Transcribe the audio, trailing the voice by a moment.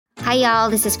Hi, y'all.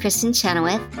 This is Kristen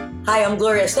Chenoweth. Hi, I'm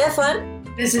Gloria Stefan.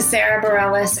 This is Sarah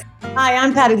Bareilles. Hi,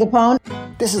 I'm Patti LuPone.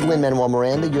 This is Lin-Manuel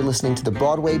Miranda. You're listening to the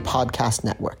Broadway Podcast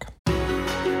Network.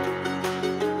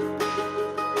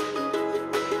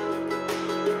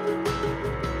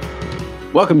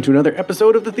 Welcome to another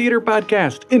episode of the Theater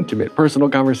Podcast, intimate personal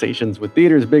conversations with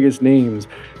theater's biggest names.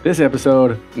 This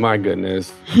episode, my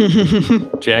goodness,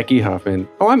 Jackie Hoffman.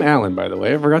 Oh, I'm Alan, by the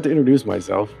way. I forgot to introduce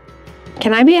myself.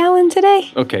 Can I be Alan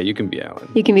today? Okay, you can be Alan.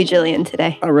 You can be Jillian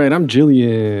today. All right, I'm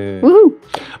Jillian.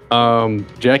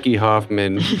 Woohoo! Jackie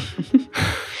Hoffman.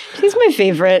 She's my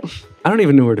favorite. I don't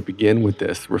even know where to begin with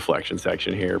this reflection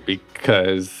section here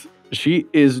because she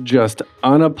is just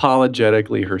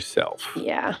unapologetically herself.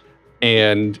 Yeah.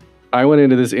 And I went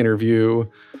into this interview,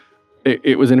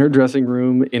 it was in her dressing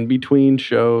room in between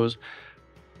shows.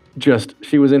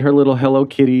 She was in her little Hello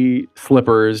Kitty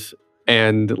slippers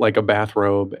and like a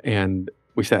bathrobe. And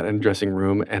we sat in a dressing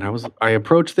room and I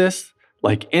approached this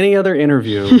like any other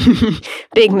interview.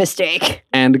 Big mistake.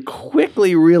 And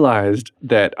quickly realized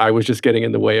that I was just getting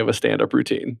in the way of a stand-up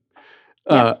routine.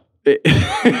 Yeah. But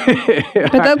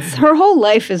that's her whole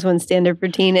life is one stand-up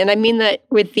routine. And I mean that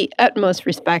with the utmost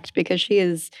respect because she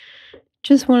is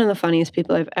just one of the funniest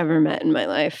people I've ever met in my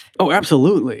life. Oh,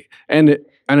 absolutely. And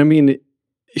I mean,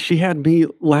 she had me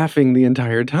laughing the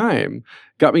entire time.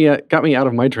 Got me out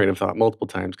of my train of thought multiple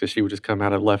times because she would just come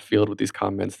out of left field with these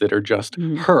comments that are just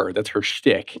her. That's her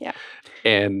shtick. Yeah.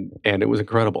 And it was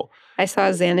incredible. I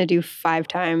saw Xanadu 5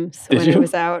 times when it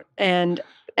was out. And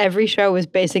every show was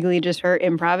basically just her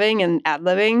improvising and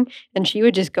ad-libbing, and she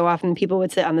would just go off and people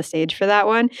would sit on the stage for that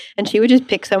one, and she would just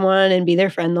pick someone and be their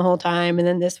friend the whole time, and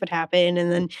then this would happen, and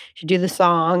then she'd do the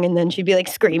song, and then she'd be like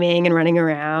screaming and running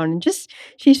around, and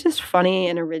she's just funny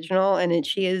and original, and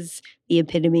she is the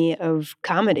epitome of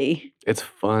comedy. It's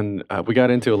fun. We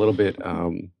got into a little bit,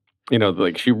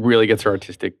 like she really gets her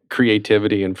artistic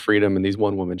creativity and freedom in these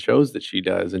one-woman shows that she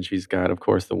does, and she's got, of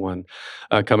course, the one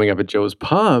coming up at Joe's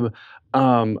Pub.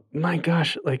 My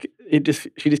gosh, she just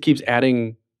keeps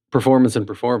adding performance.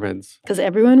 Because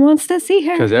everyone wants to see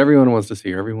her. Everyone wants to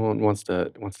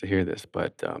hear this.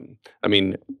 But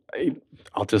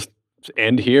I'll just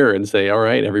end here and say, all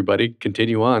right, everybody,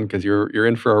 continue on because you're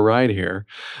in for a ride here.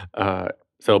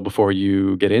 So before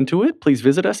you get into it, please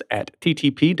visit us at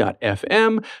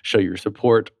ttp.fm, show your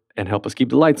support, and help us keep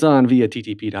the lights on via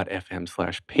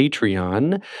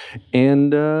ttp.fm/Patreon.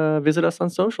 And visit us on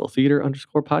social,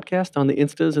 theater_podcast on the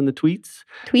Instas and the tweets.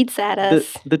 Tweets at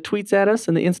us. The tweets at us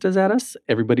and the Instas at us.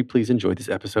 Everybody, please enjoy this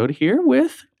episode here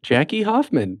with Jackie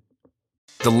Hoffman.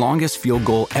 The longest field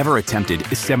goal ever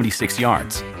attempted is 76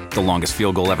 yards. The longest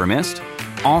field goal ever missed?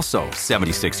 Also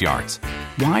 76 yards.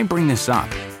 Why bring this up?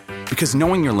 Because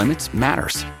knowing your limits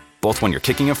matters, both when you're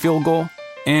kicking a field goal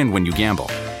and when you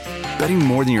gamble. Betting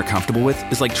more than you're comfortable with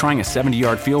is like trying a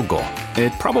 70-yard field goal.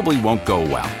 It probably won't go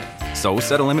well. So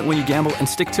set a limit when you gamble and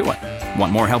stick to it.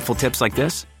 Want more helpful tips like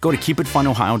this? Go to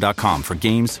keepitfunohio.com for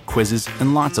games, quizzes,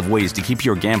 and lots of ways to keep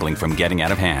your gambling from getting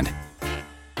out of hand.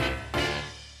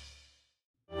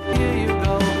 Here you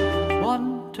go.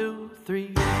 1, 2,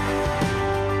 3.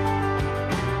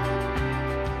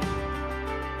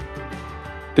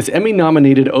 This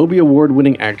Emmy-nominated, Obie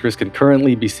Award-winning actress can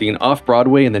currently be seen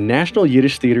off-Broadway in the National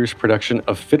Yiddish Theater's production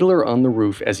of Fiddler on the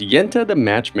Roof as Yenta the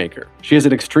Matchmaker. She has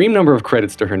an extreme number of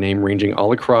credits to her name, ranging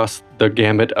all across the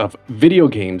gamut of video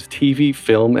games, TV,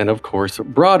 film, and of course,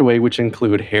 Broadway, which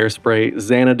include Hairspray,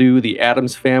 Xanadu, The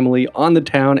Addams Family, On the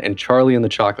Town, and Charlie and the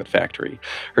Chocolate Factory.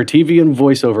 Her TV and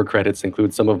voiceover credits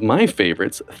include some of my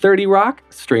favorites: 30 Rock,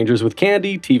 Strangers with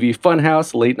Candy, TV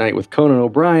Funhouse, Late Night with Conan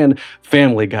O'Brien,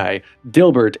 Family Guy,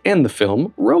 Dilbert, and the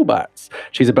film Robots.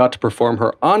 She's about to perform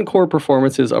her encore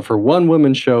performances of her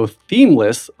one-woman show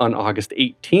Themeless on August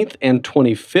 18th and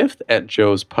 25th at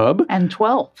Joe's Pub. And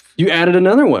 12th. You added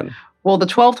another one. Well, the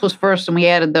 12th was first and we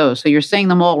added those. So you're saying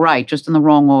them all right, just in the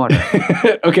wrong order.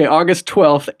 Okay, August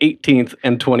 12th, 18th,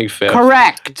 and 25th.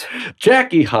 Correct.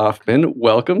 Jackie Hoffman,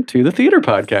 welcome to the Theater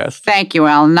Podcast. Thank you,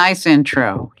 Alan. Nice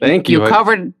intro. Thank you. You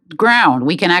covered ground.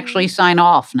 We can actually sign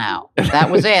off now.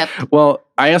 That was it. Well,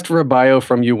 I asked for a bio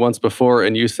from you once before,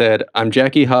 and you said, I'm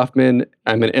Jackie Hoffman.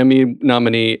 I'm an Emmy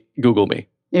nominee. Google me.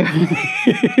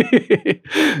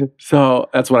 So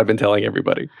that's what I've been telling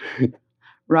everybody.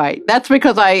 Right. That's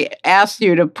because I asked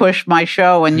you to push my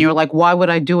show and you're like, why would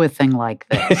I do a thing like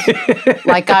this?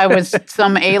 Like I was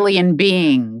some alien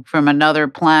being from another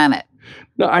planet.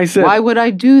 No, I said, why would I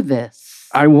do this?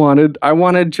 I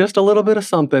wanted just a little bit of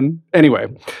something. Anyway,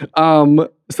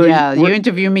 so yeah, you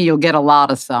interview me, you'll get a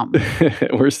lot of something.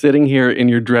 We're sitting here in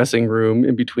your dressing room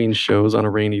in between shows on a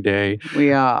rainy day.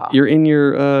 We are. You're in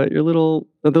your little,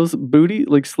 are those booty,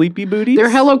 like sleepy booties? They're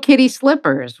Hello Kitty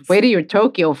slippers. Wait till your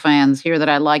Tokyo fans hear that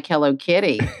I like Hello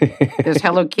Kitty. There's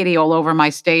Hello Kitty all over my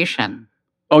station.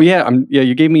 Oh yeah,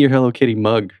 you gave me your Hello Kitty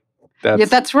mug.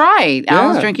 That's right. Yeah.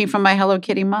 Alan's drinking from my Hello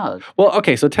Kitty mug. Well,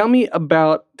 okay, so tell me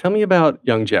about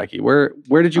young Jackie. Where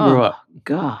did you grow up?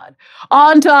 God.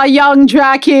 On to young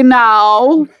Jackie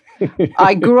now.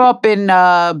 I grew up in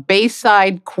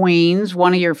Bayside, Queens,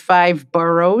 one of your 5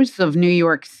 boroughs of New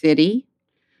York City.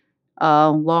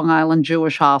 Long Island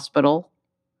Jewish Hospital.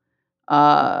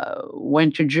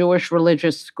 Went to Jewish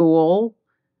religious school.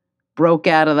 Broke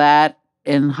out of that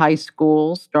in high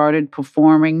school. Started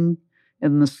performing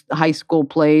in the high school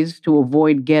plays to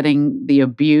avoid getting the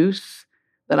abuse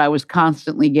that I was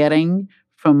constantly getting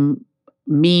from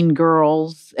mean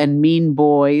girls and mean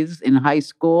boys in high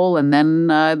school. And then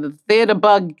the theater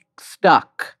bug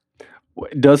stuck.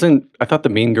 I thought the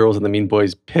mean girls and the mean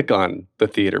boys pick on the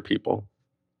theater people.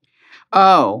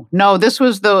 Oh, no, this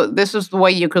is the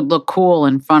way you could look cool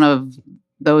in front of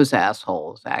those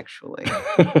assholes, actually.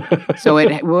 So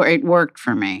it worked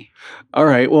for me. All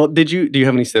right. Well, do you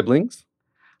have any siblings?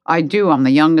 I do. I'm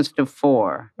the youngest of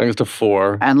 4. Youngest of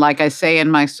 4. And like I say in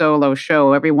my solo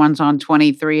show, everyone's on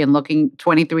 23 and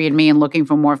me and looking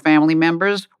for more family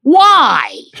members.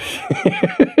 Why?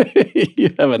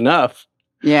 You have enough.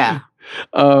 Yeah.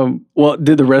 Well,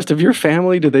 did the rest of your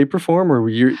family, did they perform, or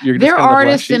you're just they're kind of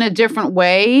artists in a different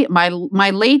way. My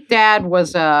late dad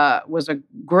was a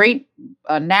great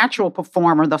natural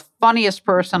performer, the funniest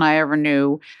person I ever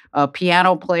knew, a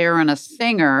piano player and a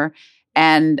singer.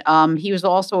 And he was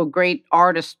also a great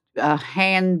artist,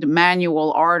 hand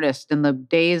manual artist in the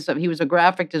days of, he was a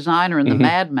graphic designer in the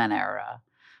Mad Men era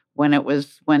when it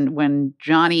was, when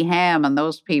Johnny Hamm and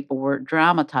those people were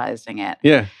dramatizing it.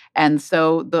 Yeah. And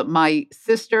so my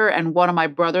sister and one of my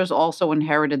brothers also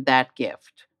inherited that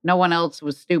gift. No one else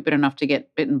was stupid enough to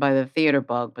get bitten by the theater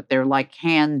bug, but they're like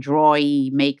hand draw-y,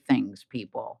 make things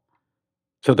people.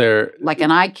 So they're like,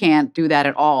 and I can't do that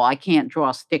at all. I can't draw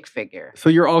a stick figure. So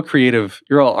you're all creative.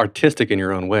 You're all artistic in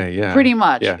your own way. Yeah. Pretty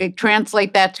much. Yeah.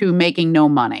 Translate that to making no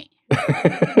money.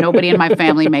 Nobody in my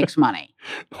family makes money.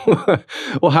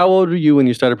 Well, how old were you when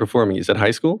you started performing? You said high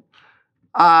school?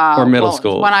 Or middle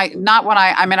school?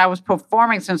 I was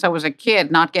performing since I was a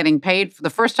kid, not getting paid. The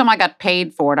first time I got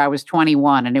paid for it, I was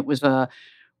 21, and it was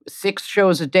 6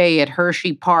 shows a day at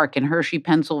Hershey Park in Hershey,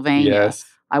 Pennsylvania. Yes.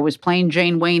 I was playing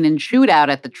Jane Wayne in Shootout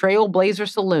at the Trailblazer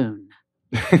Saloon.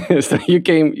 So you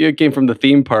came from the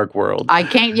theme park world. I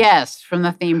came, yes, from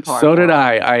the theme park. So did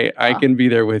I. I can be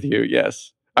there with you,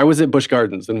 yes. I was at Busch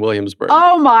Gardens in Williamsburg.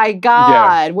 Oh my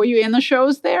God. Yeah. Were you in the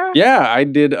shows there? Yeah, I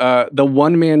did the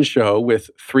one-man show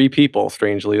with 3 people,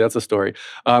 strangely. That's a story.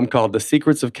 Called The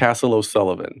Secrets of Castle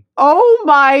O'Sullivan. Oh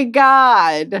my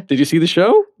God. Did you see the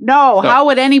show? No. How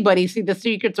would anybody see The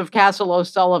Secrets of Castle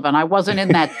O'Sullivan? I wasn't in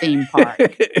that theme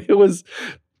park. It was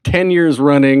 10 years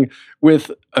running with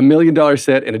 $1 million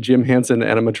set and a Jim Henson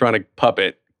animatronic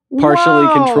puppet, partially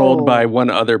controlled by one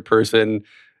other person.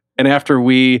 And after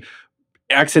we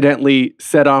accidentally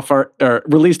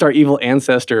released our evil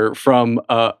ancestor from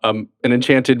an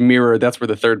enchanted mirror, that's where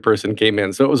the third person came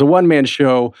in. So it was a one-man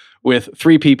show with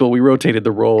 3 people. We rotated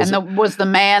the roles. And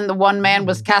the one man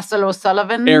was Castle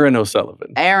O'Sullivan? Aaron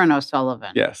O'Sullivan. Aaron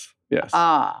O'Sullivan. Yes.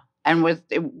 And was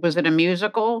it a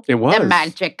musical? It was. The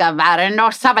Magic of Aaron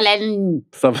O'Sullivan.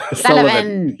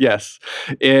 Sullivan. Yes.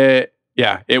 It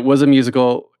was a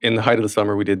musical. In the height of the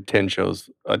summer, we did 10 shows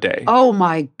a day. Oh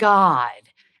my God.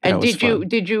 And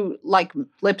did you like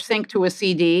lip sync to a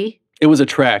CD? It was a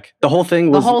track. The whole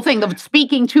thing, the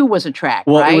speaking to was a track,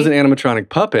 well, right? It was an animatronic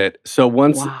puppet. So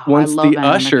once the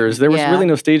ushers, there was really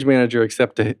no stage manager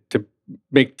except to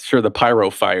make sure the pyro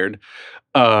fired.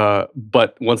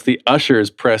 But once the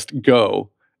ushers pressed go,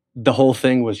 the whole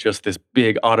thing was just this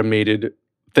big automated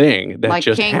thing that like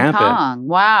just King happened. Kong.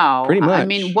 Wow. Pretty much. I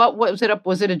mean, what was it?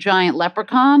 Was it a giant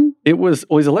leprechaun? It was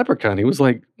always a leprechaun. He was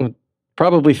like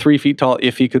probably 3 feet tall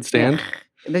if he could stand.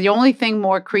 The only thing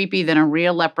more creepy than a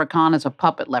real leprechaun is a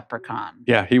puppet leprechaun.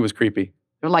 Yeah, he was creepy.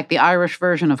 They're like the Irish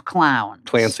version of clowns.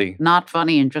 Clancy. Not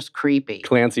funny and just creepy.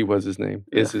 Clancy was his name.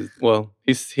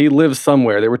 He lives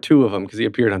somewhere. There were 2 of them because he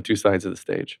appeared on 2 sides of the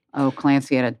stage. Oh,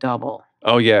 Clancy had a double.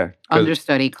 Oh, yeah.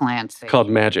 Understudy Clancy. Called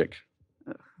Magic.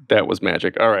 That was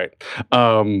Magic. All right.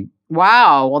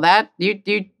 Wow. Well, that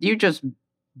you just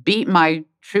beat my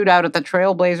shoot out at the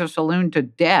Trailblazer Saloon to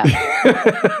death.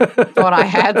 Thought I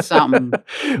had something.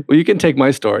 Well, you can take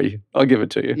my story. I'll give it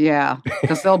to you. Yeah,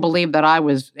 because they'll believe that I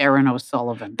was Erin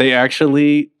O'Sullivan. They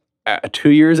actually,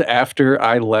 2 years after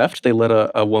I left, they let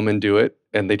a woman do it,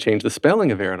 and they changed the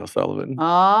spelling of Erin O'Sullivan.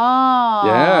 Oh.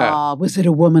 Yeah. Was it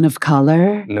a woman of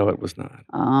color? No, it was not.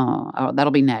 Oh,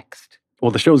 that'll be next.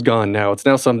 Well, the show's gone now. It's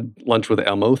now some Lunch with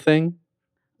Elmo thing.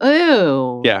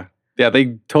 Ooh. Yeah. Yeah,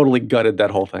 they totally gutted that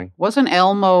whole thing. Wasn't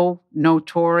Elmo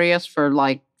notorious for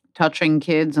like touching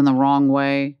kids in the wrong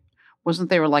way? Wasn't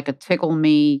there like a Tickle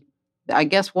Me? I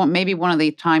guess maybe one of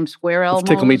the Times Square Elmos.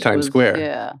 Tickle Me Times Square.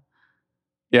 Yeah.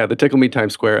 Yeah, the Tickle Me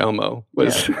Times Square Elmo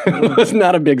was was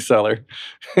not a big seller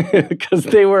because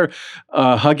they were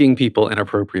hugging people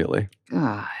inappropriately.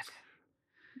 God.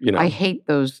 You know, I hate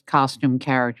those costume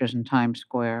characters in Times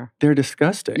Square. They're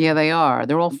disgusting. Yeah, they are.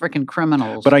 They're all freaking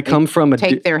criminals. But I come from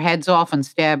take their heads off and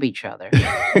stab each other.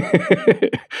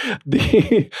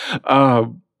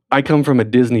 I come from a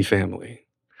Disney family,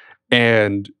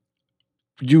 and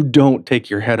you don't take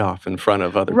your head off in front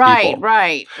of other people.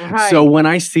 Right. So when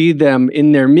I see them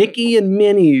in their Mickey and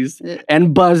Minnies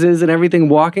and Buzzes and everything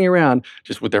walking around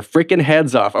just with their freaking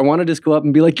heads off, I want to just go up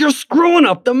and be like, you're screwing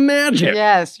up the magic.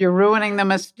 Yes, you're ruining the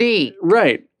mystique.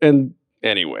 Right. And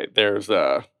anyway, there's,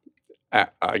 I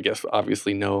guess,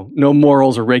 obviously no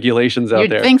morals or regulations out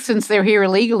there. You'd think since they're here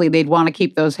illegally, they'd want to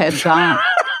keep those heads on.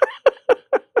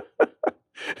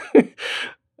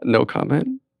 No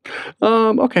comment.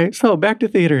 Okay, so back to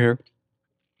theater here.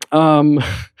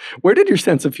 Where did your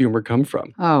sense of humor come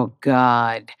from? Oh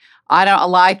God,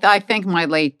 I think my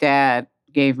late dad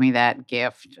gave me that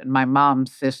gift, and my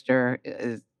mom's sister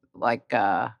is like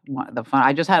the fun.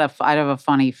 I have a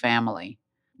funny family.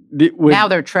 Now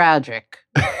they're tragic,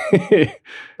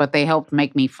 but they helped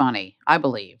make me funny, I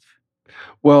believe.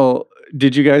 Well,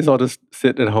 did you guys all just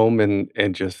sit at home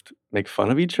and just make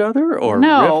fun of each other, or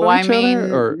no? riff on each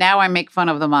other, or? Now I make fun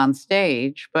of them on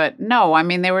stage, but no, I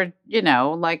mean they were,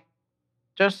 they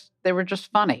were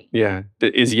just funny. Yeah.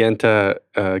 Is Yenta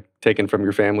taken from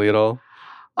your family at all?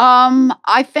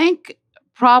 I think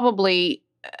probably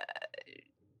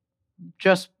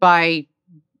just by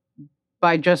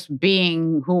just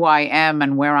being who I am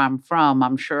and where I'm from,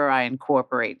 I'm sure I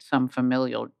incorporate some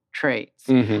familial traits.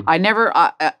 Mm-hmm. I never,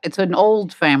 it's an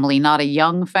old family, not a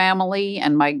young family.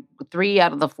 And my 3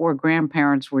 out of the 4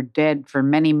 grandparents were dead for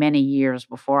many, many years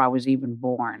before I was even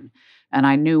born. And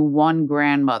I knew one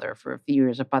grandmother for a few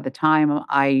years. But by the time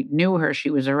I knew her, she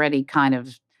was already kind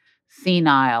of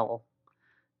senile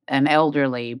and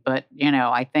elderly. But,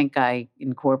 I think I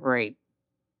incorporate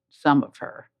some of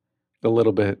her. A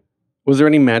little bit. Was there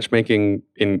any matchmaking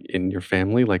in your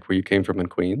family, like where you came from in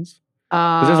Queens?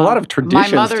 Because there's a lot of traditions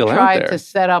still out there. My mother tried to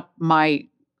set up my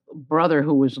brother,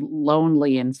 who was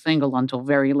lonely and single until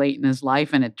very late in his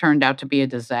life, and it turned out to be a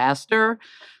disaster.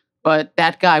 But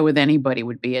that guy with anybody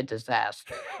would be a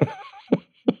disaster.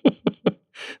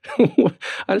 I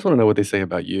just want to know what they say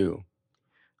about you.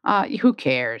 Who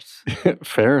cares?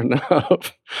 Fair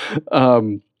enough.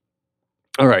 All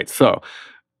right, so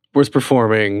was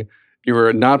performing. You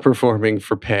were not performing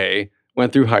for pay.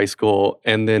 Went through high school,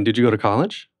 and then did you go to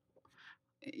college?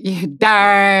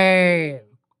 Dang.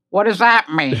 What does that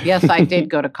mean? Yes, I did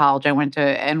go to college. I went to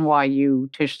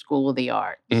NYU Tisch School of the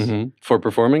Arts. Mm-hmm. For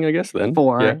performing, I guess, then?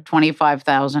 For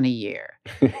 $25,000 a year.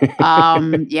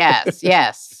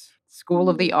 Yes. School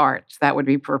of the Arts. That would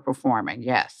be for performing,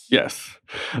 yes. Yes.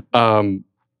 Well,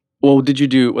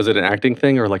 was it an acting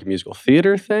thing or like a musical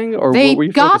theater thing? Or they what were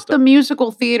you got the on?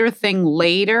 musical theater thing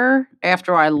later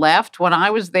after I left. When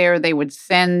I was there, they would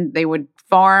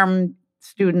farm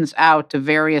students out to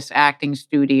various acting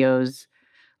studios,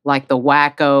 like the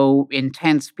wacko,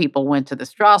 intense people went to the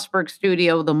Strasberg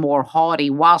studio. The more haughty,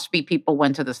 waspy people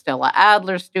went to the Stella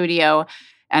Adler studio.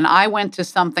 And I went to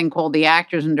something called the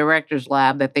Actors and Directors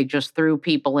Lab that they just threw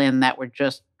people in that were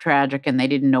just tragic and they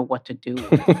didn't know what to do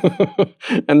with.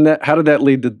 And how did that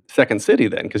lead to Second City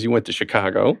then? Because you went to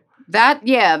Chicago. That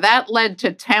led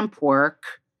to temp work.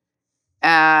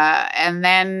 And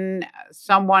then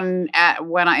someone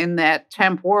in that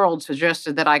temp world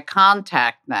suggested that I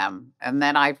contact them. And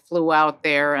then I flew out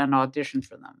there and auditioned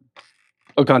for them.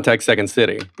 Oh, contact Second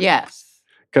City. Yes.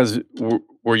 Because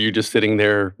were you just sitting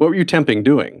there? What were you temping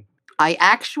doing? I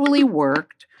actually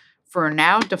worked for a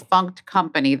now defunct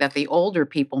company that the older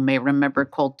people may remember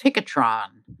called Ticketron.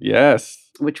 Yes.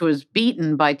 Which was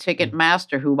beaten by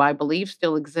Ticketmaster, who I believe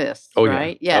still exists, oh,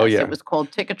 right? Yeah. Yes, It was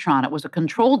called Ticketron. It was a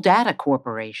control data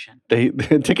corporation.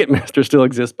 Ticketmaster still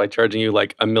exists by charging you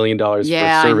like $1 million for service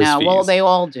I know. fees. Well, they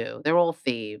all do. They're all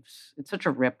thieves. It's such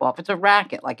a ripoff. It's a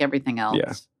racket like everything else.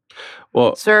 Yeah.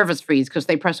 Well, Service fees because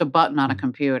they press a button on a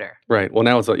computer. right. Well,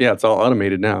 now it's all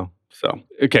automated now. So,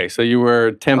 okay. So you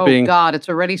were temping. Oh, God, it's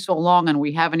already so long and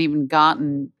we haven't even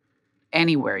gotten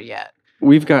anywhere yet.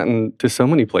 We've gotten to so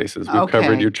many places. We've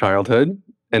covered Okay. your childhood,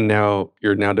 and now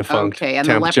you're now defunct Okay, and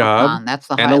the temp leprechaun. job. That's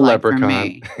the and a highlight for leprechaun.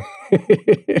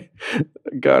 me.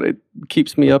 God, it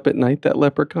keeps me up at night, that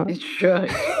leprechaun. It should.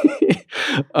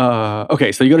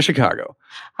 Okay, so you go to Chicago.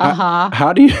 Uh-huh.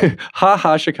 How do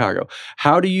you, Chicago.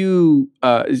 How do you,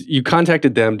 you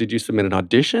contacted them. Did you submit an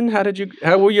audition?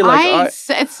 How were you like?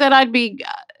 I said I'd be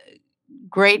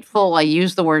grateful. I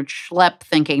used the word schlep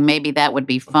thinking maybe that would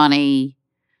be funny.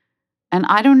 And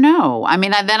I don't know. I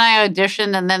mean, then I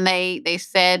auditioned and then they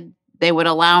said they would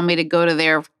allow me to go to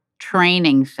their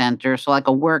training center. So like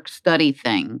a work study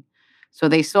thing. So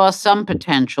they saw some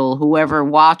potential, whoever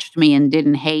watched me and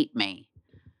didn't hate me.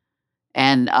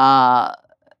 And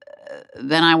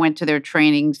then I went to their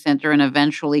training center and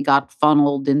eventually got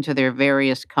funneled into their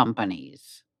various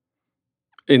companies.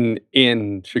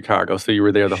 In Chicago, so you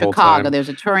were there the whole Chicago, time. there's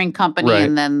a touring company, Right.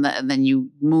 and then you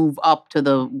move up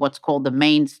to what's called the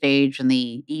main stage and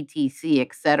the ETC,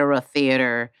 et cetera,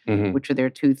 theater, Mhm. which are their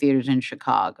 2 theaters in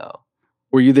Chicago.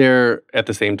 Were you there at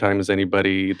the same time as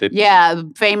anybody that? Yeah,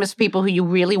 famous people who you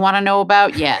really want to know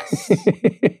about. Yes.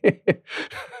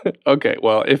 Okay,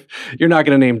 well, if you're not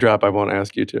going to name drop, I won't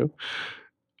ask you to.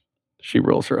 She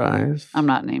rolls her eyes. I'm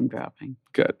not name dropping.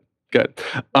 Good.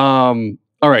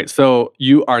 All right, so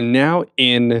you are now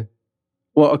in.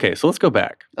 Well, okay, so let's go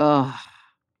back. Ugh.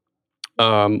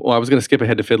 Well, I was going to skip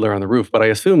ahead to Fiddler on the Roof, but I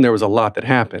assume there was a lot that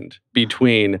happened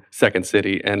between Second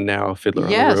City and now Fiddler on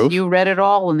the Yes, Roof. you read it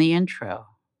all in the intro.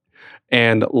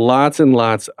 And lots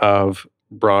of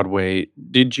Broadway.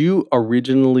 Did you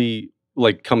originally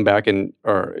like come back and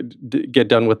get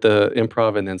done with the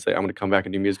improv and then say, I'm going to come back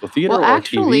and do musical theater Well, or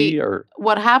actually, TV? Or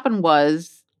what happened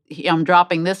was, I'm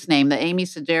dropping this name, that Amy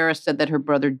Sedaris said that her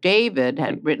brother David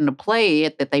had written a play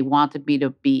that they wanted me to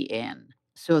be in.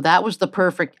 So that was the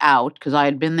perfect out because I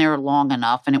had been there long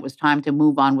enough and it was time to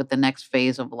move on with the next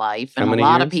phase of life. How And a many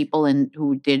lot of years? people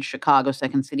who did Chicago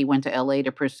Second City went to LA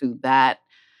to pursue that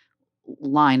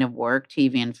line of work,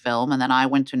 TV and film. And then I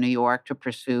went to New York to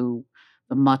pursue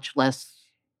the much less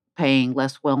paying,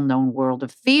 less well-known world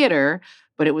of theater.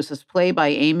 But it was this play by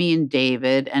Amy and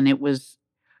David, and it was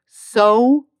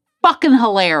so fucking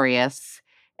hilarious.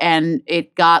 And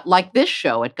it got, like this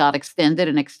show, it got extended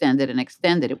and extended and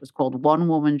extended. It was called One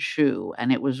Woman Shoe,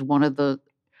 and it was one of the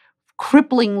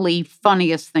cripplingly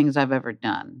funniest things I've ever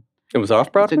done. it was off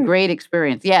It's Broadway? a great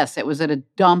experience. Yes, it was at a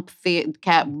dump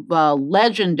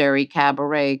legendary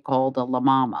cabaret called La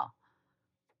Mama,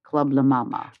 Club La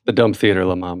Mama. The Dumb Theater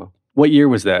La Mama. What year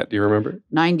was that? Do you remember?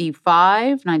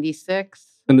 95, 96,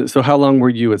 And so how long were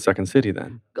you at Second City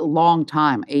then? a long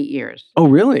time, 8 years. Oh,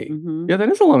 really? Mhm. Yeah, that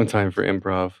is a long time for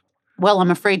improv. Well,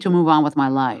 I'm afraid to move on with my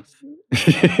life,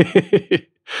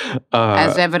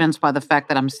 as evidenced by the fact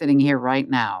that I'm sitting here right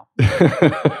now.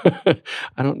 I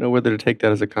don't know whether to take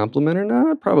that as a compliment or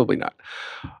not. Probably not.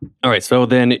 All right, so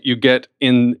then you're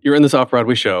in this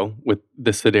off-Broadway show with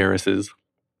the Sedarises.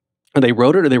 They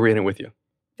wrote it or they were in it with you?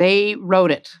 They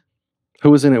wrote it.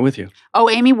 Who was in it with you? Oh,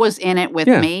 Amy was in it with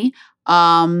Yeah. me.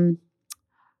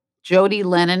 Jody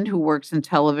Lennon, who works in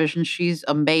television, she's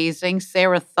amazing.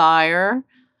 Sarah Thayer,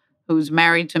 who's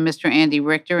married to Mr. Andy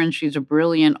Richter, and she's a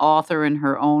brilliant author in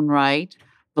her own right.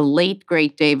 The late,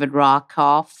 great David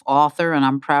Rockoff, author, and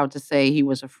I'm proud to say he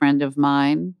was a friend of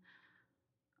mine.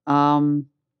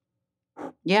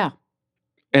 Yeah.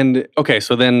 And okay,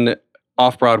 so then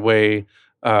off-Broadway,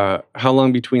 how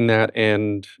long between that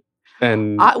and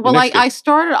next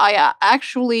year? I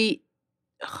actually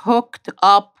hooked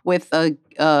up with a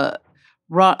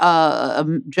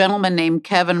gentleman named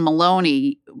Kevin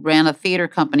Maloney, ran a theater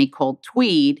company called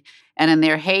Tweed. And in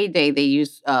their heyday, they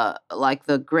used like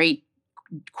the great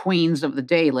queens of the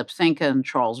day, Lipsinka and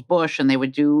Charles Busch, and they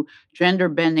would do gender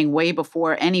bending way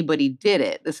before anybody did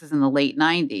it. This is in the late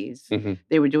 90s. Mhm.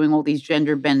 They were doing all these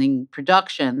gender bending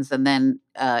productions. And then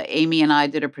Amy and I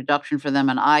did a production for them,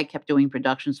 and I kept doing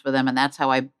productions for them. And that's how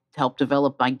I helped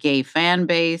develop my gay fan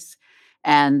base.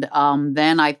 And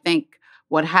then I think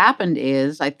what happened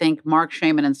is, I think Mark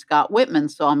Shaman and Scott Whitman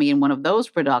saw me in one of those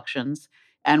productions.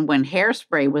 And when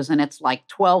Hairspray was in its like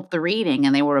 12th reading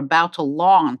and they were about to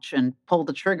launch and pull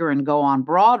the trigger and go on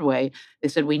Broadway, they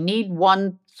said, we need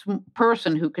one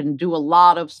person who can do a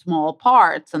lot of small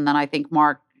parts. And then I think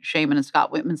Mark Shaman and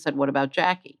Scott Whitman said, what about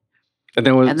Jackie? And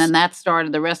then that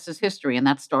started, the rest is history. And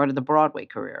that started the Broadway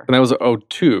career. And that was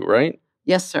 02, right?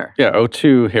 Yes, sir. Yeah,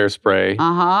 02 Hairspray.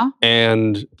 Uh-huh.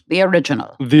 And The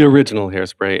original. the original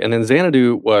Hairspray. And then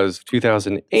Xanadu was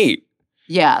 2008.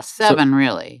 Yeah, 7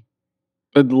 really.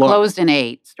 But Closed in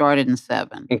 8, started in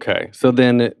 7. Okay, so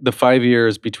then the 5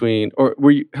 years between, or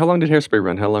how long did Hairspray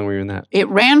run? How long were you in that? It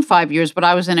ran 5 years, but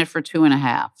I was in it for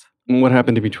 2.5. And what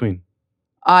happened in between?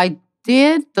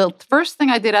 The first thing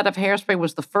I did out of Hairspray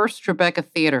was the first Tribeca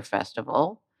Theater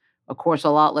Festival. Of course, a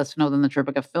lot less known than the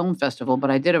Tribeca Film Festival, but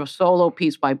I did a solo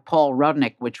piece by Paul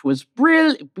Rudnick, which was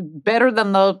really better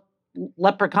than the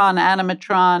Leprechaun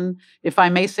Animatron, if I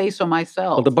may say so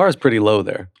myself. Well, the bar's pretty low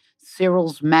there.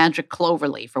 Cyril's Magic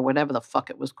Cloverleaf, or whatever the fuck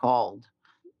it was called.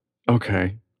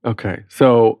 Okay.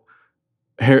 So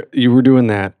you were doing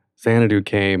that. Xanadu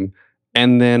came,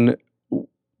 and then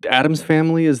Addams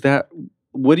Family,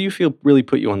 what do you feel really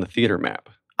put you on the theater map?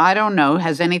 I don't know.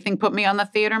 Has anything put me on the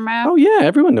theater map? Oh, yeah.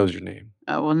 Everyone knows your name.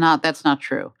 Well, that's not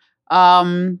true.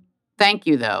 Thank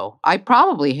you, though. I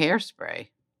probably Hairspray.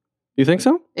 You think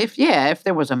so? If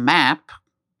there was a map.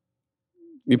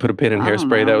 You put a pin in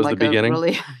Hairspray. That was the beginning.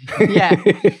 Yeah,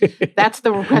 that's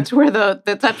where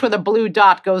the blue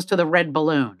dot goes to the red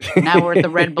balloon. Now we're at the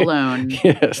red balloon.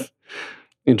 Yes,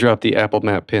 you drop the Apple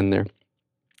Map pin there.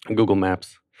 Google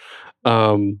Maps.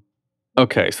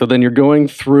 Okay, so then you're going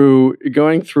through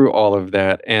all of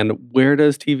that, and where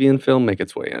does TV and film make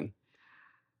its way in?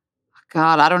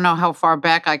 God, I don't know how far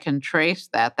back I can trace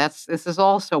that. This is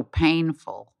all so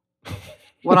painful.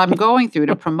 What I'm going through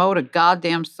to promote a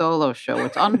goddamn solo show.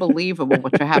 It's unbelievable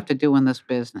what you have to do in this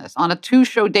business. On a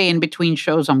 2-show day in between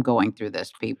shows, I'm going through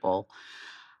this, people.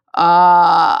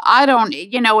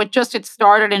 It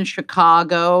started in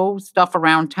Chicago, stuff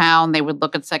around town. They would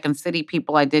look at Second City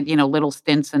people. I did, little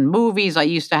stints in movies. I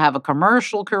used to have a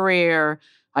commercial career.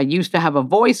 I used to have a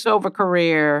voiceover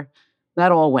career.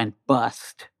 That all went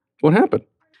bust. What happened?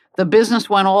 The business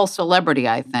went all celebrity,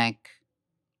 I think.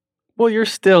 Well, you're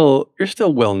still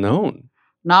well known.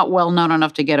 Not well known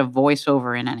enough to get a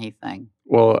voiceover in anything.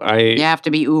 Well, you have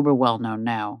to be uber well known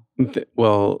now.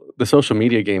 The social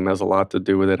media game has a lot to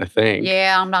do with it, I think.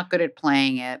 Yeah, I'm not good at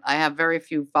playing it. I have very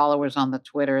few followers on the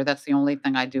Twitter. That's the only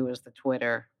thing I do is the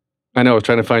Twitter. I know. I was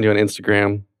trying to find you on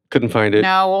Instagram. Couldn't find it.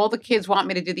 No, all the kids want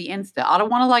me to do the Insta. I don't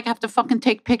want to have to fucking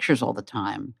take pictures all the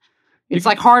time. It's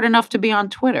hard enough to be on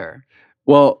Twitter.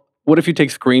 Well, what if you take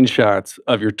screenshots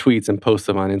of your tweets and post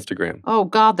them on Instagram? Oh,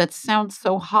 God, that sounds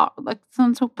so hot. That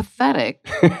sounds so pathetic.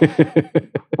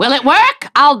 Will it work?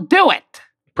 I'll do it.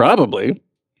 Probably.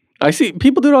 I see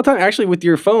people do it all the time. Actually, with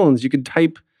your phones, you can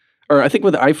type, or I think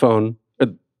with the iPhone,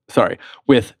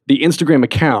 with the Instagram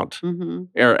account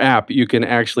or app, you can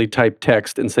actually type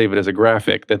text and save it as a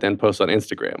graphic that then posts on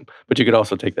Instagram. But you could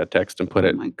also take that text and put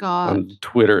it on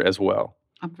Twitter as well.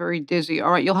 I'm very dizzy.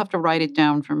 All right, you'll have to write it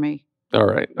down for me. All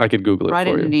right, I could Google it for you. Write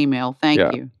it in an email. Thank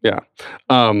you. Yeah.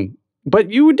 But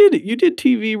you did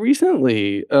TV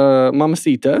recently,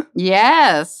 Mamacita.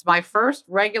 Yes, my first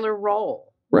regular role.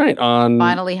 Right on.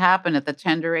 Finally happened at the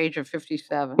tender age of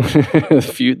 57.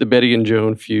 The Betty and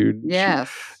Joan feud. Yes.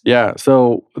 Yeah.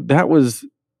 So it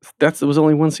was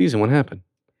only one season. What happened?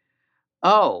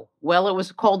 Oh, well, it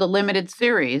was called a limited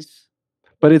series.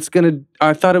 But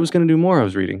I thought it was gonna do more. I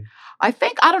was reading. I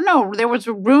don't know. There was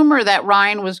a rumor that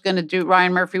Ryan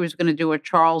Murphy was going to do a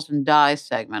Charles and Di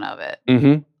segment of it.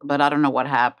 Mm-hmm. But I don't know what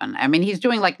happened. I mean, he's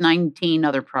doing 19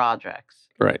 other projects.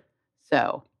 Right.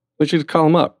 So. We should call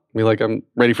him up. Be like, I'm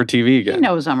ready for TV again. He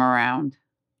knows I'm around.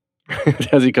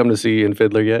 Has he come to see you in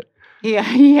Fiddler yet? Yeah,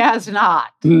 he has not.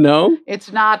 No?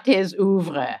 It's not his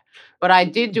oeuvre. But I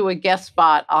did do a guest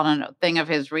spot on a thing of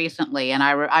his recently, and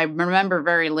I remember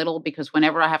very little because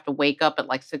whenever I have to wake up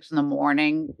at 6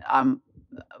 a.m, I'm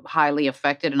highly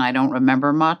affected and I don't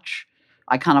remember much.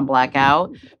 I kind of black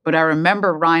out. But I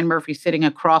remember Ryan Murphy sitting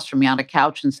across from me on a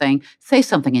couch and saying, "Say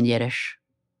something in Yiddish."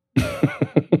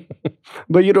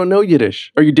 But you don't know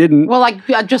Yiddish, or you didn't. Well,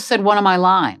 I just said one of my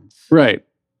lines. Right.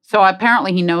 So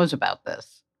apparently he knows about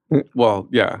this. Well,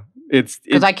 yeah.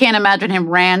 Because I can't imagine him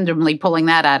randomly pulling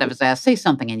that out of his ass. Say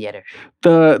something in Yiddish.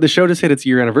 The show just hit its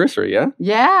year anniversary, yeah?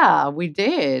 Yeah, we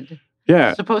did. Yeah.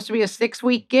 It's supposed to be a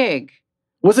 6-week gig.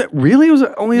 Was it really? It was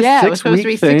only a 6-week thing? Yeah, it was supposed to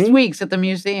be 6 weeks at the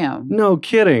museum. No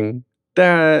kidding.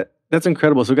 That's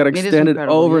incredible. So it got extended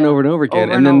over and over and over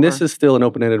again. And then this is still an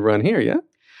open-ended run here, yeah?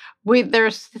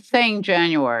 They're saying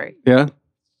January. Yeah?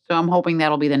 So I'm hoping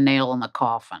that'll be the nail in the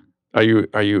coffin. Are you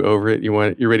over it?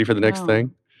 You're ready for the next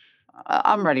thing?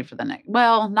 I'm ready for the next.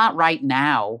 Well, not right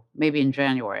now. Maybe in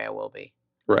January I will be.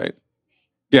 Right.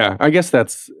 Yeah, I guess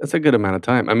that's a good amount of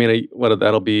time. I mean,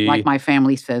 that'll be like my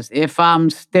family says, if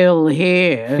I'm still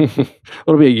here.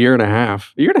 It'll be a year and a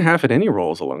half. A year and a half at any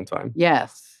role is a long time.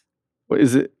 Yes.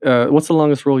 Is it? What's the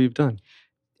longest role you've done?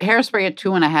 Hairspray at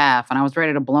 2.5, and I was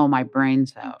ready to blow my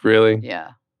brains out. Really?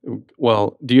 Yeah.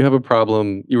 Well, do you have a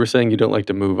problem? You were saying you don't like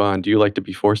to move on. Do you like to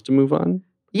be forced to move on?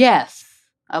 Yes.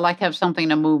 I like to have something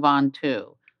to move on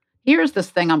to. Here's this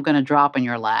thing I'm going to drop in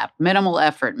your lap. Minimal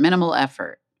effort, minimal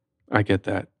effort. I get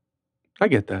that.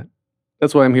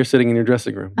 That's why I'm here sitting in your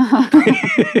dressing room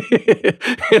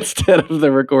instead of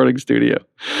the recording studio.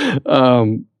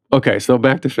 Okay, so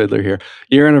back to Fiddler here.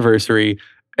 Your anniversary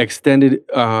extended.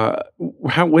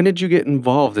 When did you get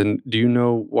involved, and do you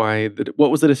know why?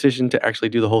 What was the decision to actually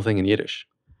do the whole thing in Yiddish?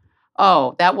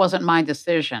 Oh, that wasn't my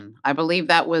decision. I believe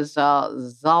that was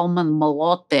Zalman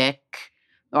Malotic,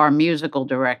 our musical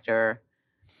director,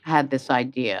 had this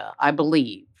idea, I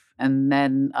believe. And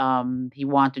then he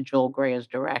wanted Joel Grey as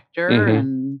director.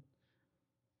 And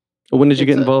well, when did you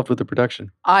get involved with the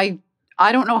production? I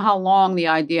don't know how long the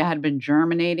idea had been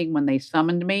germinating when they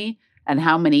summoned me, and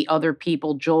how many other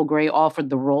people Joel Grey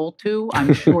offered the role to.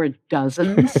 I'm sure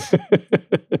dozens.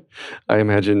 I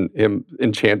imagine him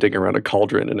enchanting around a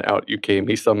cauldron, and out you came.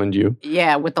 He summoned you.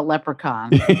 Yeah, with the leprechaun.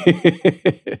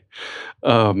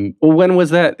 Well, when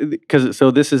was that? So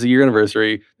this is a year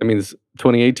anniversary. That means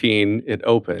 2018. It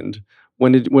opened.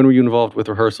 When were you involved with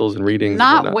rehearsals and readings?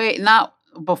 Not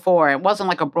before. It wasn't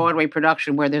like a Broadway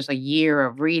production where there's a year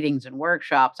of readings and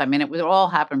workshops. I mean, it all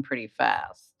happened pretty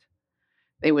fast.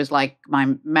 It was like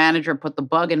my manager put the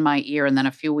bug in my ear, and then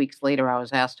a few weeks later I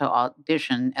was asked to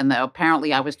audition, and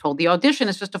apparently I was told the audition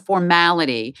is just a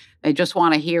formality. They just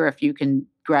want to hear if you can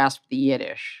grasp the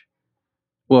Yiddish.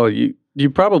 Well, you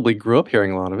probably grew up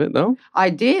hearing a lot of it, though? I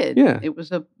did. Yeah. It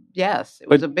was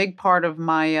a big part of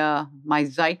my my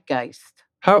zeitgeist.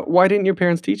 Why didn't your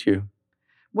parents teach you?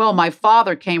 Well, my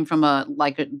father came from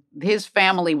his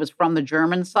family was from the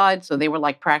German side, so they were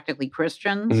like practically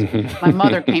Christians. My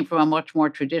mother came from a much more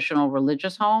traditional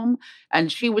religious home, and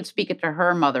she would speak it to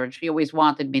her mother, and she always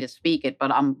wanted me to speak it,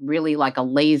 but I'm really like a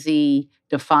lazy,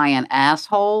 defiant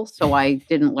asshole, so I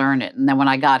didn't learn it. And then when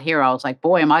I got here, I was like,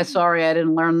 boy, am I sorry I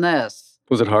didn't learn this.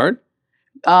 Was it hard?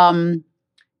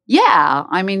 Yeah.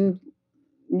 I mean,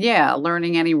 yeah,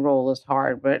 learning any role is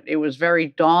hard, but it was very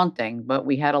daunting, but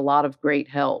we had a lot of great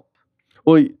help.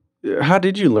 Well, how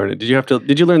did you learn it? Did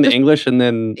you learn the English and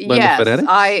then learn the phonetics?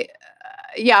 I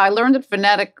learned it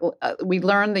phonetically. We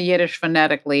learned the Yiddish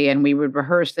phonetically, and we would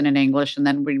rehearse it in English, and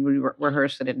then we would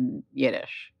rehearse it in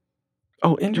Yiddish.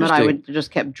 Oh, interesting. But I would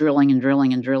just kept drilling and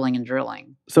drilling and drilling and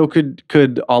drilling. So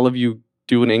could all of you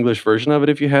do an English version of it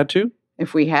if you had to?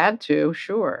 If we had to,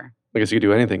 sure. I guess you could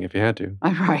do anything if you had to.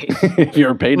 Right. If you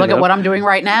were paid Look enough. at what I'm doing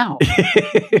right now.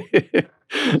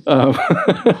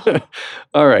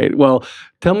 All right. Well,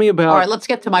 tell me about. All right, let's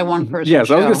get to my one-person show.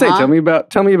 Yes, I was going to say,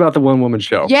 tell me about the one-woman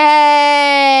show.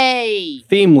 Yay!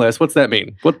 Themeless. What's that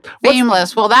mean?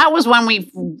 Themeless. Well, that was when we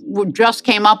just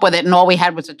came up with it, and all we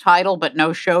had was a title, but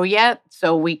no show yet.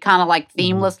 So we kind of like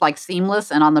themeless, like seamless,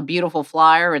 and on the beautiful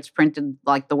flyer, it's printed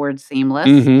like the word seamless.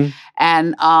 Mm-hmm.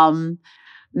 And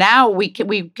now we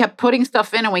kept putting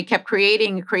stuff in, and we kept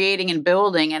creating and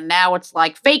building, and now it's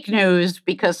like fake news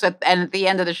because at the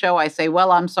end of the show I say,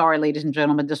 well, I'm sorry, ladies and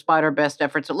gentlemen, despite our best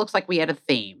efforts, it looks like we had a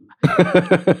theme.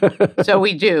 So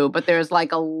we do, but there's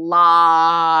like a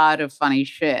lot of funny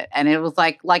shit, and it was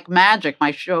like magic.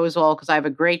 My show is all because I have a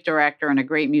great director and a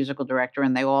great musical director,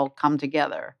 and they all come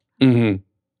together. Mm-hmm.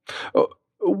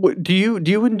 Do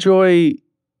you enjoy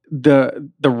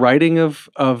the writing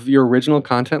of your original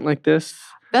content like this?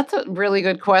 That's a really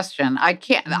good question.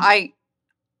 I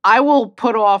will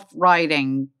put off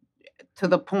writing to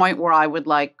the point where I would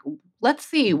like, let's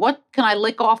see, what can I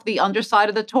lick off the underside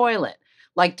of the toilet?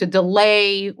 Like to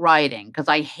delay writing because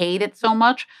I hate it so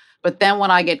much. But then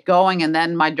when I get going, and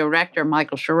then my director,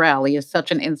 Michael Shirelli, is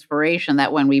such an inspiration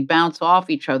that when we bounce off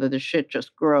each other, the shit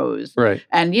just grows. Right.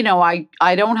 And,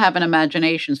 I don't have an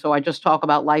imagination, so I just talk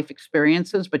about life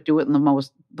experiences, but do it in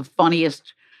the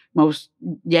funniest, most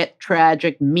yet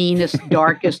tragic, meanest,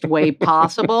 darkest way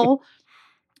possible.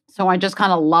 So I just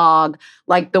kind of log,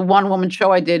 like the one-woman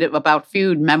show I did about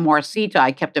feud, Memoircita.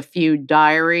 I kept a feud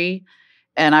diary,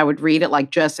 and I would read it like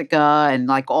Jessica and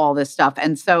like all this stuff.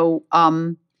 And so,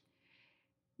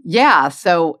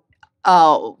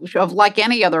 like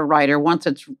any other writer, once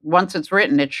it's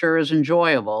written, it sure is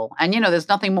enjoyable. And there's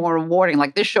nothing more rewarding.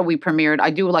 Like this show we premiered,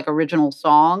 I do like original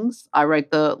songs. I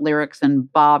write the lyrics,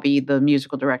 and Bobby, the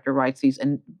musical director, writes these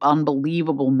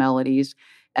unbelievable melodies.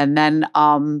 And then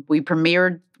we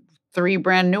premiered 3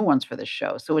 brand new ones for this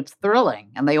show, so it's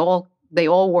thrilling, and they all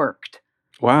worked.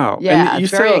 Wow! Yeah, and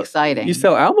it's very exciting. You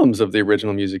sell albums of the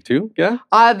original music too, yeah?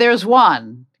 There's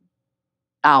one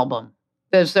album.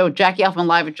 So Jackie Elfman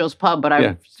Live at Joe's Pub, but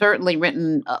I've certainly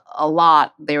written a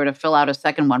lot there to fill out a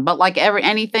second one. But like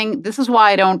anything, this is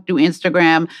why I don't do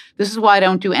Instagram. This is why I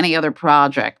don't do any other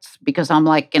projects, because I'm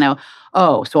like, so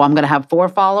I'm going to have 4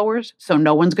 followers, so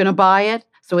no one's going to buy it.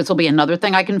 So this will be another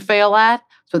thing I can fail at.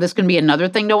 So this can be another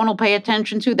thing no one will pay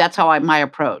attention to. That's how my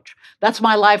approach. That's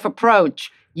my life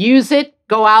approach. Use it,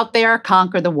 go out there,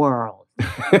 conquer the world.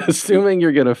 Assuming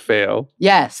you're going to fail.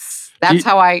 Yes. That's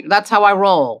how I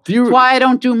roll. That's why I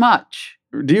don't do much.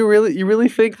 Do you really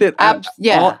think that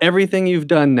everything you've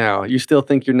done now, you still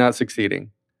think you're not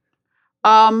succeeding?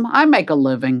 I make a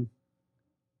living.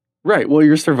 Right. Well,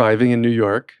 you're surviving in New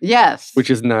York. Yes. Which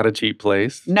is not a cheap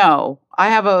place. No.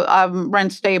 I'm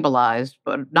rent stabilized,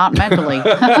 but not mentally.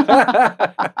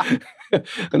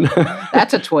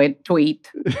 That's a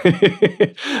tweet.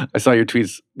 I saw your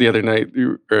tweets the other night,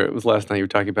 or it was last night. You were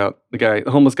talking about the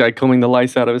homeless guy combing the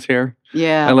lice out of his hair.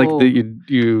 Yeah, I like that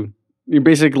you're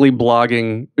basically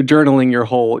journaling your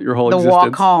whole existence. The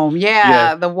walk home,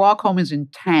 yeah, the walk home is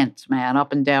intense, man.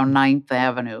 Up and down 9th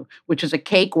Avenue, which is a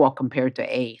cakewalk compared to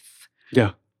 8th.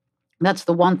 Yeah. That's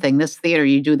the one thing. This theater,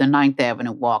 you do the 9th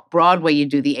Avenue walk. Broadway, you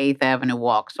do the 8th Avenue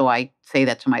walk. So I say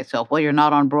that to myself. Well, you're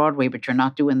not on Broadway, but you're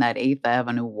not doing that 8th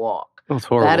Avenue walk. Oh, it's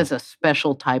horrible. That is a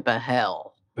special type of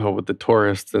hell. Oh, with the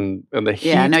tourists and the heat.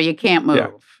 Yeah, no, you can't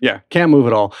move. Yeah, can't move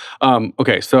at all.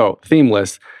 Okay, so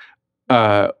Themeless.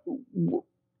 Is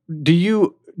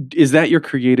that your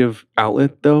creative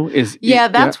outlet, though?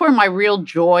 That's where my real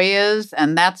joy is.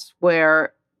 And that's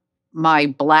where my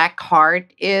black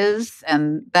heart is,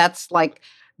 and that's like,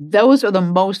 those are the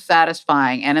most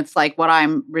satisfying. And it's like, what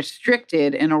I'm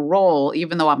restricted in a role,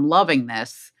 even though I'm loving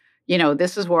this,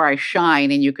 this is where I shine,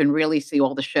 and you can really see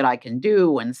all the shit I can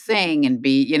do and sing and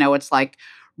be, it's like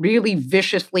really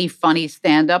viciously funny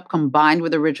stand-up combined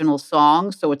with original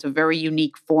songs. So it's a very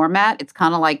unique format.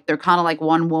 They're kind of like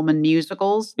one-woman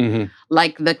musicals,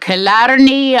 like the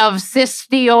Killarney of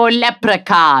Sistio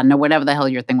Leprechaun, or whatever the hell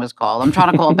your thing was called. I'm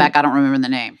trying to call it back. I don't remember the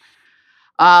name.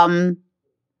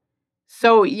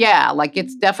 So yeah, like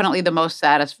it's definitely the most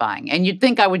satisfying. And you'd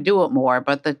think I would do it more,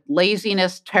 but the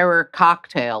laziness terror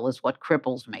cocktail is what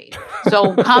cripples me.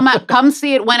 So come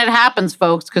see it when it happens,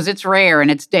 folks, because it's rare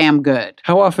and it's damn good.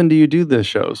 How often do you do the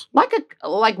shows?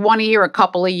 Like one a year, a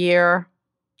couple a year.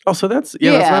 Oh, so that's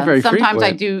not very sometimes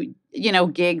frequent. I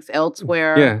do, gigs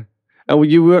elsewhere. Yeah. Oh,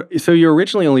 you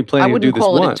originally only planning to do this once.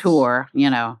 I wouldn't call it a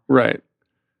tour, Right.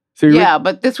 So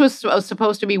but this was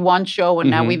supposed to be one show, and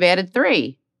now we've added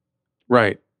 3.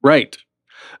 Right.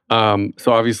 So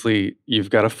obviously you've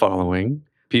got a following.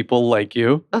 People like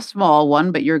you. A small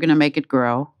one, but you're going to make it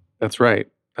grow. That's right.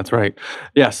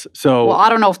 Yes. So. Well, I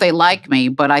don't know if they like me,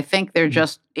 but I think they're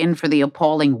just in for the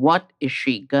appalling, what is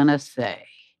she going to say?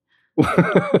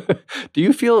 Do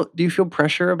you feel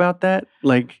pressure about that?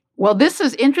 Well, this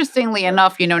is, interestingly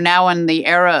enough, now in the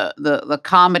era, the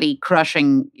comedy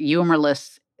crushing,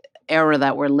 humorless era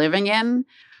that we're living in,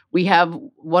 we have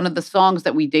one of the songs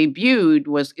that we debuted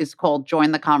is called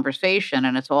Join the Conversation.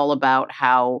 And it's all about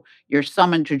how you're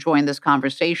summoned to join this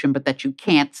conversation, but that you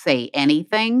can't say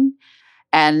anything.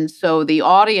 And so the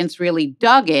audience really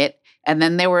dug it. And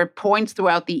then there were points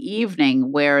throughout the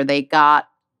evening where they got,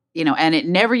 and it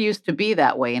never used to be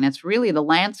that way. And it's really, the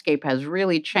landscape has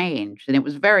really changed. And it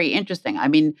was very interesting. I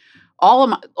mean,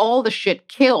 all the shit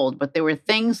killed, but there were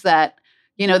things that,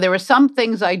 there were some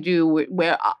things I do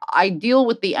where I deal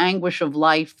with the anguish of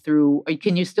life through,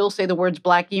 can you still say the words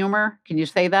black humor? Can you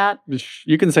say that?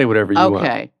 You can say whatever you want.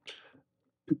 Okay.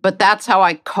 But that's how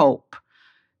I cope.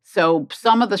 So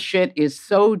some of the shit is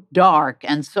so dark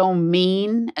and so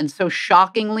mean and so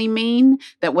shockingly mean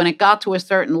that when it got to a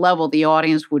certain level, the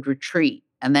audience would retreat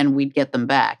and then we'd get them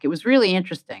back. It was really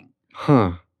interesting.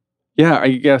 Huh. Yeah,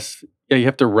 I guess, you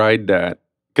have to ride that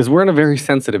because we're in a very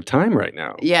sensitive time right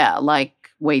now. Yeah,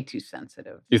 way too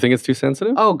sensitive. You think it's too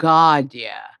sensitive? Oh, God,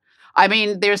 yeah. I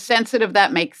mean, there's sensitive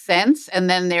that makes sense.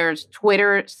 And then there's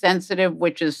Twitter sensitive,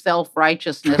 which is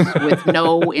self-righteousness with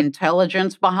no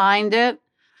intelligence behind it.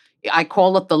 I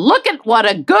call it the look at what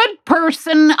a good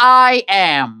person I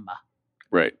am.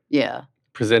 Right. Yeah.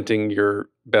 Presenting your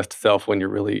best self when you're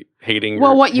really hating.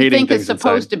 Well, what you think is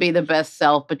supposed to be the best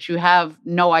self, but you have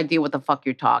no idea what the fuck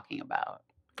you're talking about.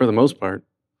 For the most part.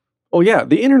 Oh, yeah.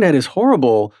 The internet is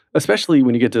horrible, especially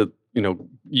when you get to,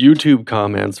 YouTube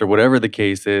comments or whatever the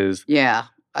case is. Yeah.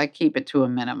 I keep it to a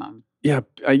minimum. Yeah.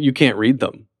 You can't read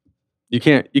them. You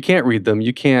can't read them.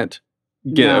 You can't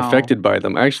get affected by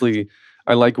them. Actually,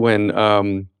 I like when,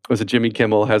 was it Jimmy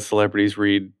Kimmel has celebrities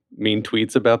read mean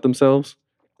tweets about themselves?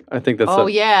 I think that's... Oh,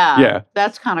 yeah. Yeah.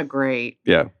 That's kind of great.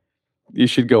 Yeah. You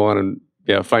should go on and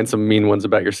Yeah, find some mean ones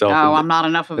about yourself. Oh, I'm not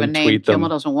enough of a and name. tweet them. Kimmel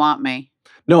doesn't want me.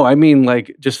 No, I mean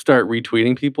like just start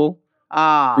retweeting people.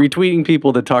 Retweeting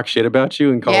people that talk shit about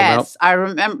you and call them out. Yes, I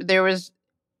remember there was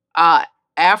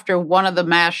after one of the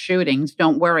mass shootings.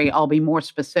 Don't worry, I'll be more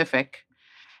specific.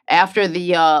 After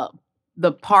the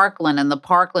Parkland and the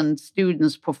Parkland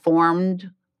students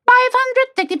performed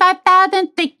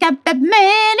 565,000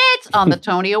 minutes on the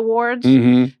Tony Awards,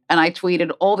 Mm-hmm. and I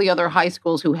tweeted, all the other high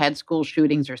schools who had school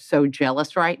shootings are so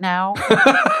jealous right now.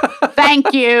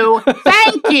 Thank you.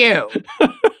 Thank you.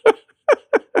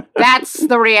 That's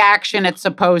the reaction it's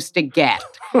supposed to get.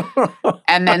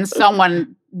 And then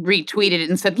someone retweeted it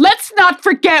and said, let's not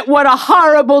forget what a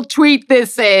horrible tweet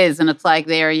this is. And it's like,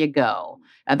 there you go.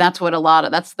 And that's what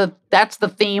that's the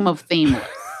theme of Themeless.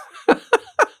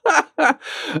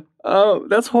 Oh,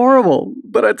 that's horrible,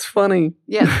 but it's funny.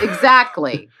 Yes,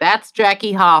 exactly. That's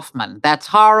Jackie Hoffman. That's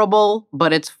horrible,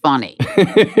 but it's funny. Can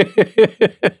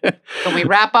we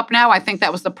wrap up now? I think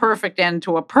that was the perfect end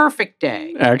to a perfect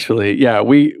day. Actually, yeah,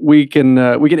 we can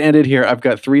end it here. I've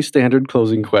got 3 standard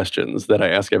closing questions that I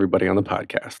ask everybody on the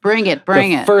podcast. Bring it.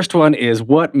 The first one is,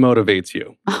 what motivates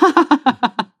you?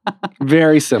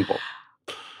 Very simple.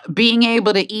 Being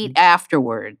able to eat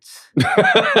afterwards.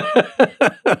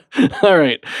 All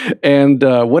right. And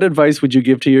what advice would you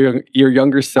give to your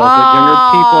younger self, younger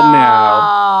people now?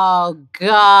 Oh,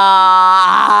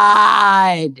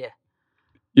 God.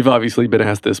 You've obviously been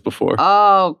asked this before.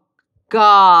 Oh,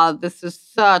 God. This is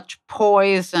such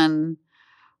poison.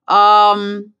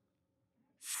 Stop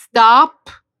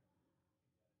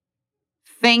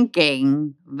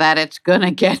thinking that it's going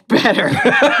to get better.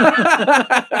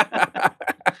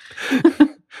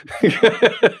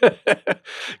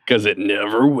 Because it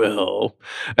never will.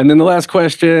 And then the last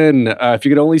question, if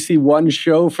you could only see one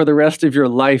show for the rest of your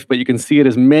life, but you can see it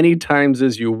as many times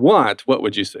as you want, what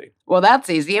would you see? Well, that's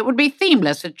easy. It would be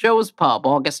Themeless at Joe's Pub,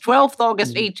 August 12th,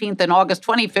 August 18th, and August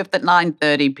 25th at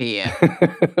 9:30 p.m.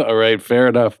 All right, fair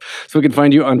enough. So we can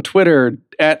find you on Twitter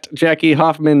at Jackie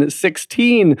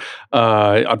Hoffman16,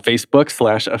 on Facebook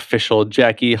 /official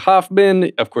Jackie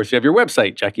Hoffman. Of course, you have your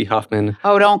website, JackieHoffman.com.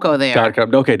 Oh, don't go there.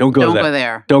 Okay, don't go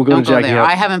there. Don't go to Jackie there.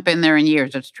 Hoffman. I haven't been there in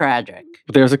years. It's tragic.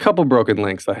 But there's a couple broken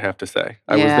links, I have to say.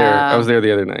 I was there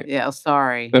the other night. Yeah,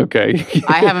 sorry. Okay.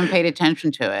 I haven't paid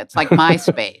attention to it. It's like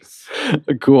MySpace.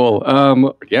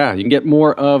 Cool. Yeah, you can get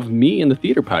more of me and the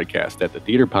Theater Podcast at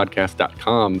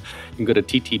thetheaterpodcast.com. You can go to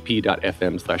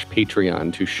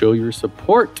ttp.fm/Patreon to show your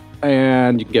support.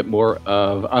 And you can get more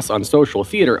of us on social,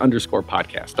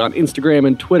 theater_podcast, on Instagram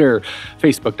and Twitter,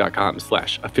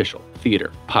 facebook.com/official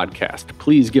theater podcast.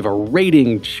 Please give a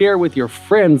rating, share with your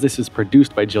friends. This is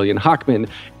produced by Jillian Hochman,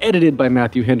 edited by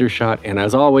Matthew Hendershot. And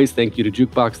as always, thank you to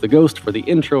Jukebox the Ghost for the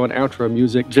intro and outro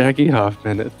music. Jackie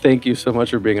Hoffman, thank you so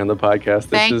much for being on the podcast.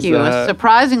 Thank you. It's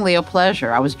surprisingly a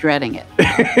pleasure. I was dreading it.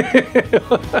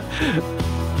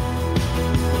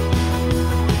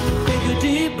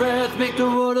 Breath, make the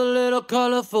world a little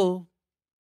colorful.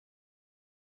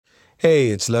 Hey,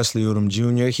 it's Leslie Odom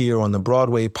Jr. here on the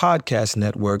Broadway Podcast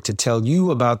Network to tell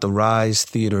you about the Rise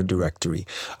Theater Directory,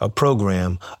 a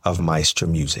program of Maestro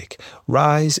Music.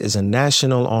 Rise is a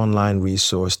national online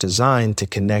resource designed to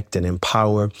connect and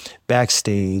empower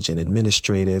backstage and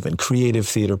administrative and creative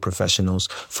theater professionals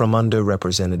from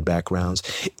underrepresented backgrounds.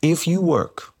 If you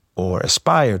work or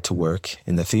aspire to work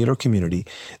in the theater community,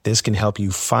 this can help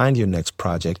you find your next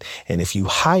project. And if you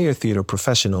hire theater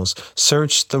professionals,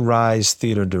 search the Rise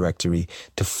Theater Directory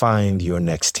to find your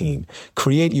next team.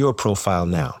 Create your profile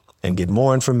now and get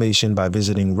more information by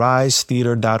visiting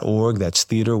risetheater.org. That's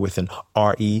theater with an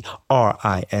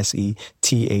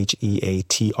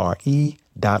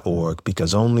RERISETHEATRE.org,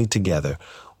 because only together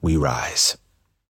we rise.